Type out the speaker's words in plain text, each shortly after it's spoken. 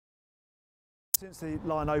Since the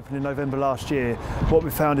line opened in November last year, what we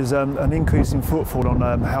found is an increase in footfall on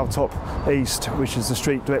Howtop East, which is the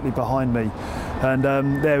street directly behind me. And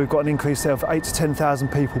there we've got an increase there of 8,000 to 10,000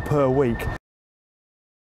 people per week.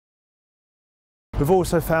 We've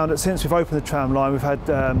also found that since we've opened the tram line, we've had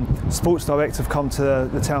Sports Direct have come to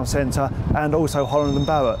the town centre, and also Holland and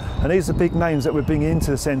Barrett. And these are big names that we're bringing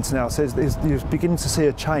into the centre now. So you're beginning to see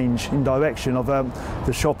a change in direction of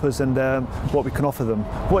the shoppers and what we can offer them.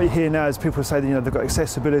 What you hear now is people say that they've got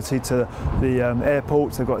accessibility to the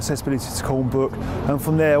airport, they've got accessibility to Cornbrook, and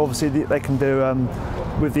from there, obviously, they can do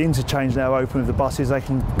with the interchange now open with the buses, they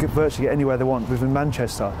can virtually get anywhere they want within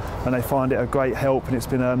Manchester, and they find it a great help, and it's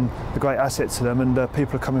been a great asset to them. And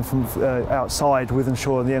people are coming from outside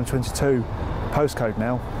Withenshaw and the M22 postcode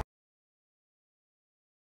now.